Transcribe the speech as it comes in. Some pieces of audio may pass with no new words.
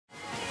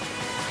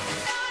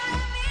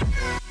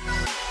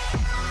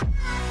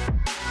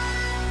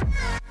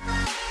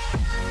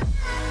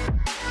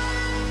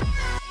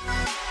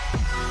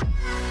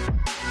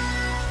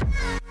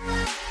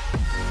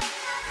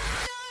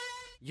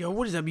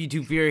What is up,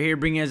 YouTube? Fury here,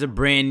 bringing us a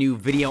brand new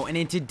video. And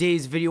in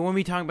today's video, we'll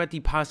be talking about the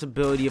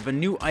possibility of a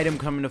new item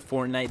coming to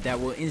Fortnite that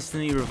will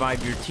instantly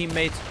revive your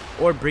teammates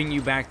or bring you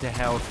back to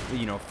health,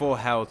 full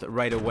health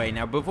right away.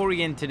 Now, before we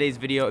get into today's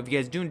video, if you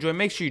guys do enjoy,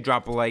 make sure you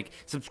drop a like,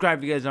 subscribe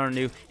if you guys aren't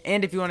new,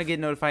 and if you want to get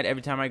notified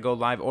every time I go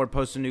live or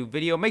post a new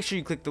video, make sure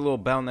you click the little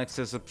bell next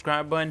to the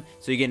subscribe button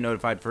so you get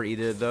notified for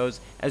either of those.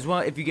 As well,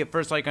 if you get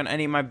first like on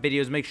any of my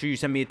videos, make sure you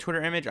send me a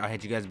Twitter image. I'll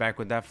hit you guys back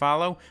with that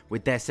follow.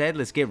 With that said,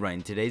 let's get right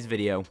into today's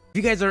video. If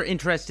you guys are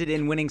interested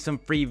in winning some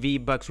free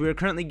V-Bucks, we are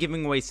currently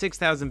giving away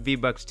 6,000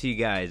 V-Bucks to you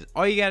guys.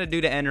 All you gotta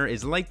do to enter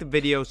is like the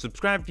video,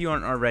 subscribe if you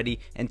aren't already,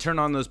 and turn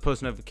on those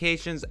post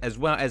notifications, as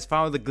well as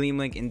follow the Gleam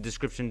link in the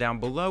description down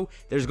below.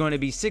 There's going to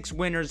be 6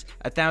 winners,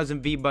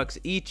 1,000 V-Bucks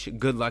each.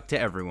 Good luck to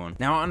everyone.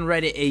 Now on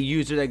Reddit, a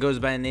user that goes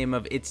by the name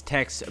of It's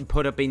Text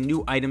put up a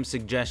new item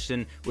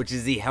suggestion, which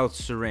is the health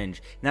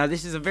syringe. Now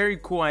this is a very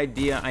cool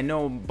idea. I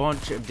know a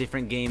bunch of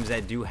different games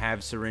that do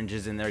have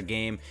syringes in their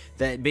game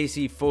that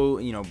basically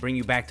bring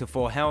you back to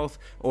full health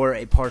or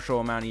a partial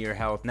amount of your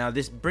health. Now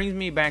this brings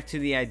me back to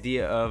the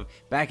idea of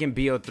back in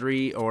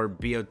BO3 or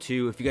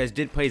BO2, if you guys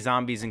did play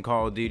zombies in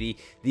Call of Duty,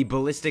 the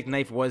ballistic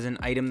knife was an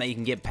item that you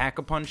can get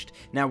pack-a-punched.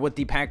 Now what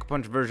the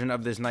pack-a-punch version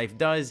of this knife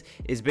does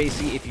is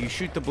basically if you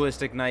shoot the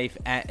ballistic knife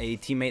at a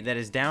teammate that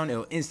is down,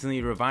 it'll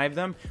instantly revive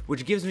them,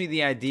 which gives me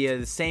the idea,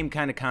 the same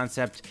kind of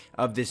concept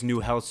of this new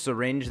health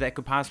syringe that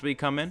could possibly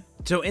come in.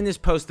 So in this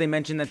post they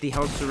mentioned that the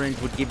health syringe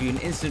would give you an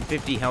instant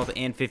 50 health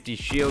and 50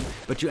 shield,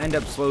 but you end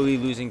up slowly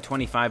losing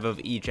 25 of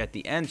each at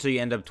the end, so you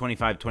end up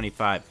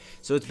 25-25.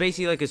 So it's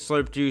basically like a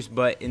slurp juice,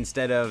 but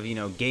instead of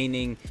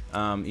gaining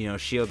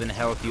shield and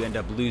health, you end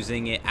up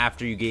losing it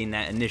after you gain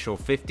that initial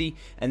 50.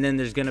 And then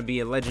there's going to be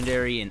a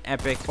legendary and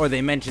epic, or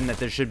they mentioned that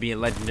there should be a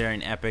legendary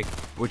and epic,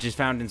 which is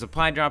found in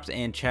supply drops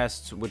and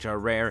chests, which are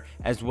rare,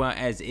 as well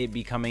as it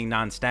becoming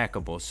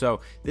non-stackable.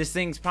 So this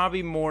thing's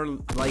probably more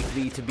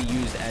likely to be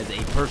used as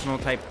a personal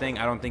type thing.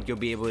 I don't think you'll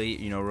be able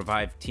to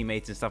revive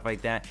teammates and stuff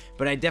like that,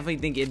 but I definitely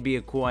think it'd be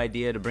a cool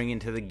idea to bring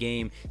into the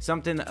game,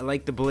 something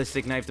like the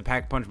ballistic knife, the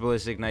pack punch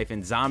ballistic knife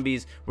in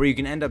zombies, where you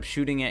can end up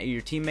shooting at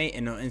your teammate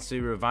and it'll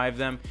instantly revive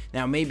them.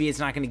 Now maybe it's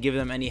not going to give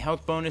them any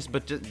health bonus,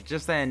 but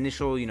just that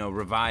initial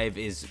revive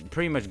is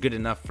pretty much good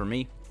enough for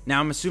me. Now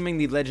I'm assuming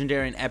the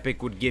legendary and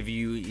epic would give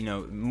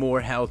you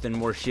more health and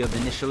more shield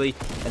initially,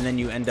 and then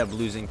you end up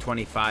losing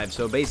 25.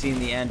 So basically in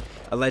the end,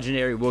 a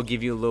legendary will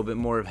give you a little bit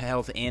more of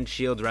health and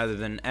shield rather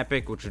than an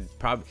epic, which would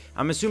probably,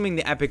 I'm assuming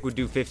the epic would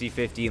do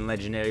 50-50 and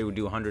legendary would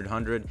do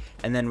 100-100,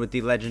 and then with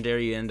the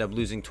legendary you end up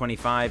losing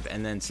 25,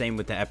 and then same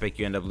with the epic,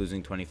 you end up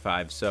losing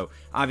 25. So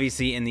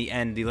obviously in the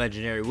end the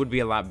legendary would be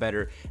a lot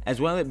better,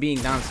 as well as it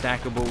being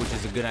non-stackable, which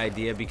is a good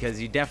idea because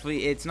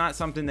it's not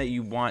something that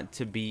you want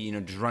to be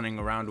just running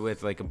around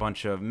with like a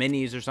bunch of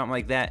minis or something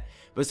like that,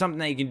 but something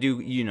that you can do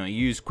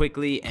use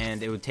quickly,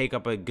 and it would take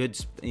up a good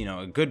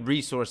a good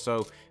resource.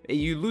 So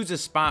you lose a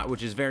spot,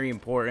 which is very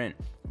important,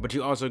 but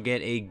you also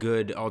get a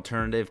good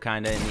alternative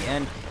kind of in the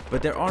end.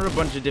 But there are a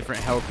bunch of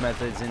different health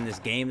methods in this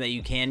game that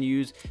you can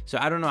use, so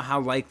I don't know how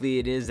likely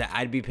it is that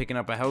I'd be picking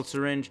up a health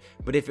syringe,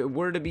 but if it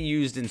were to be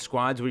used in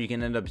squads where you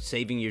can end up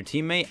saving your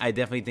teammate, I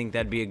definitely think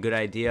that'd be a good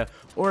idea,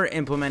 or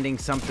implementing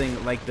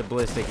something like the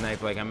ballistic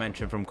knife like I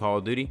mentioned from Call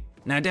of Duty.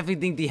 Now I definitely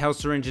think the health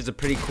syringe is a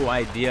pretty cool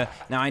idea.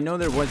 Now I know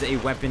there was a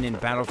weapon in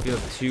Battlefield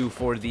 2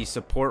 for the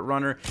support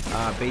runner.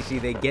 Basically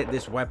they get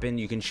this weapon,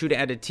 you can shoot it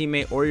at a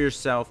teammate or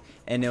yourself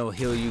and it'll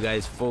heal you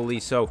guys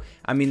fully. So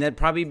I mean that'd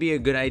probably be a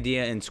good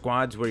idea in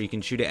squads where you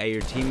can shoot it at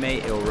your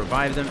teammate, it'll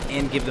revive them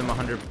and give them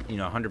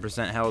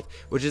 100% health,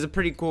 which is a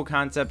pretty cool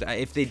concept.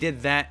 If they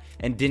did that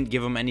and didn't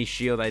give them any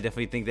shield, I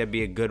definitely think that'd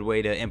be a good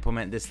way to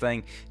implement this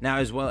thing. Now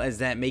as well as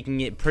that,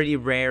 making it pretty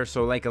rare,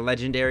 so like a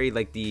legendary,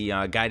 like the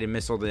guided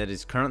missile that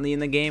is currently in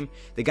the game.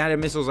 The guided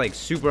missile is like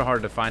super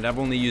hard to find. I've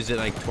only used it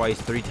like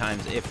twice, 3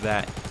 times if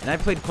that, and I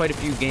played quite a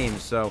few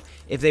games. So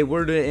if they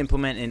were to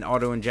implement an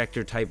auto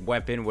injector type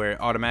weapon where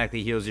it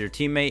automatically heals your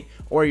teammate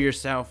or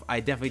yourself, I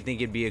definitely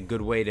think it'd be a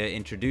good way to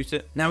introduce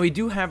it. Now we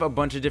do have a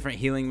bunch of different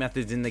healing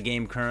methods in the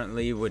game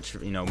currently, which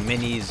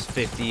minis,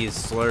 50s,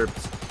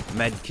 slurps,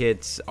 med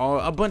kits,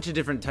 a bunch of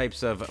different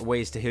types of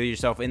ways to heal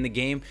yourself in the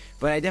game,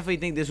 but I definitely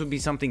think this would be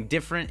something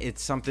different.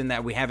 It's something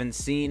that we haven't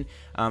seen,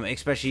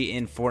 especially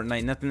in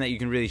Fortnite. Nothing that you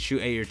can really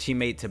shoot at your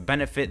teammate to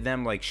benefit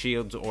them like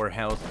shields or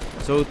health.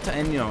 So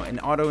an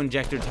auto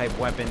injector type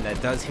weapon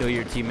that does heal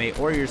your teammate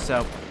or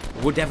yourself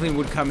would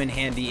definitely come in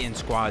handy in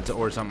squads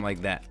or something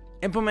like that.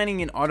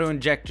 Implementing an auto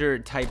injector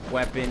type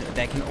weapon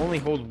that can only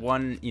hold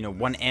one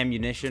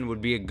ammunition would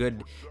be a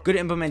good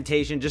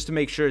implementation, just to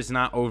make sure it's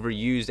not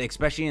overused,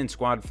 especially in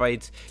squad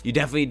fights. You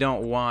definitely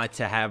don't want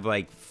to have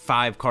like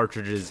 5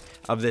 cartridges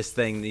of this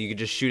thing that you could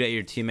just shoot at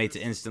your teammates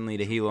instantly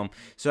to heal them.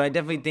 So I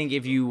definitely think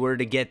if you were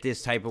to get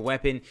this type of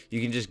weapon,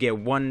 you can just get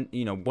one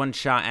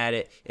shot at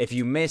it. If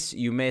you miss,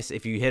 you miss.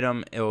 If you hit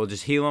them, it will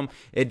just heal them.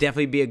 It'd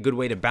definitely be a good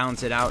way to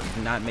balance it out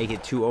and not make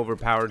it too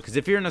overpowered, because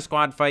if you're in a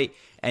squad fight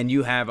and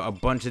you have a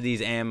bunch of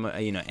these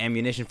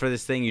ammunition for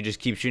this thing, you just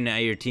keep shooting at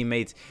your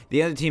teammates.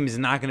 The other team is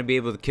not going to be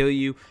able to kill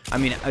you. I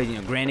mean,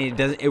 granted,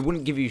 it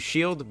wouldn't give you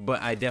shield,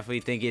 but I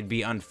definitely think it'd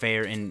be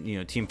unfair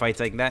in team fights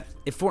like that.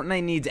 If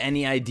Fortnite needs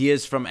any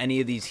ideas from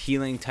any of these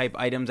healing type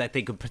items that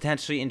they could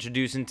potentially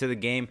introduce into the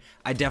game,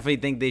 I definitely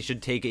think they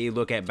should take a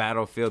look at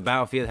Battlefield.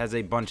 Battlefield has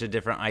a bunch of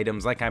different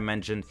items, like I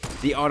mentioned,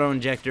 the auto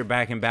injector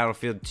back in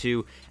Battlefield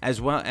 2, as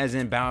well as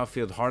in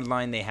Battlefield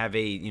Hardline. They have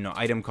a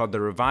item called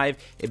the Revive.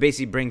 It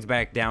basically brings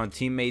back down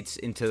teammates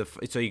into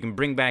the, so you can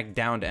bring back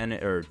down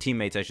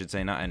teammates, I should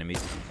say, not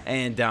enemies,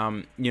 and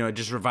it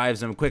just revives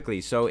them quickly.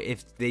 So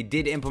if they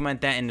did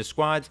implement that in the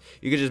squads,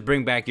 you could just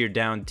bring back your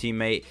down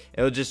teammate.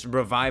 It'll just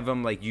revive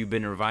them like you've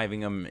been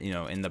reviving them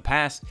in the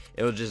past.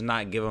 It'll just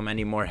not give them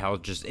any more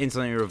health, just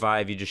instantly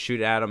revive. You just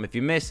shoot at them. If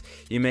you miss,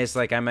 you miss,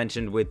 like I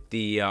mentioned with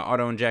the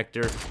auto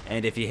injector,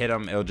 and if you hit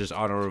them, it'll just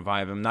auto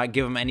revive them, not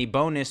give them any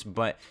bonus,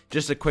 but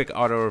just a quick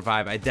auto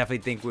revive. I definitely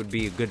think would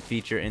be a good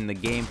feature in the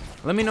game.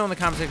 Let me know in the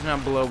comment section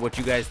down below what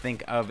you guys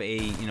think of a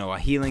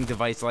healing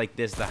device like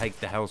this, the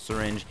health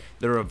syringe,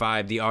 the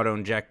revive, the auto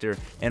injector,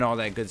 and all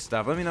that good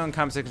stuff. Let me know in the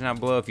comment section down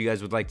below if you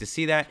guys would like to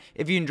see that.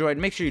 If you enjoyed,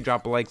 make sure you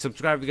drop a like,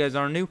 subscribe if you guys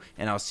are new,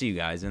 and I'll see you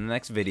guys in the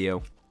next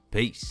video.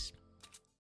 Peace.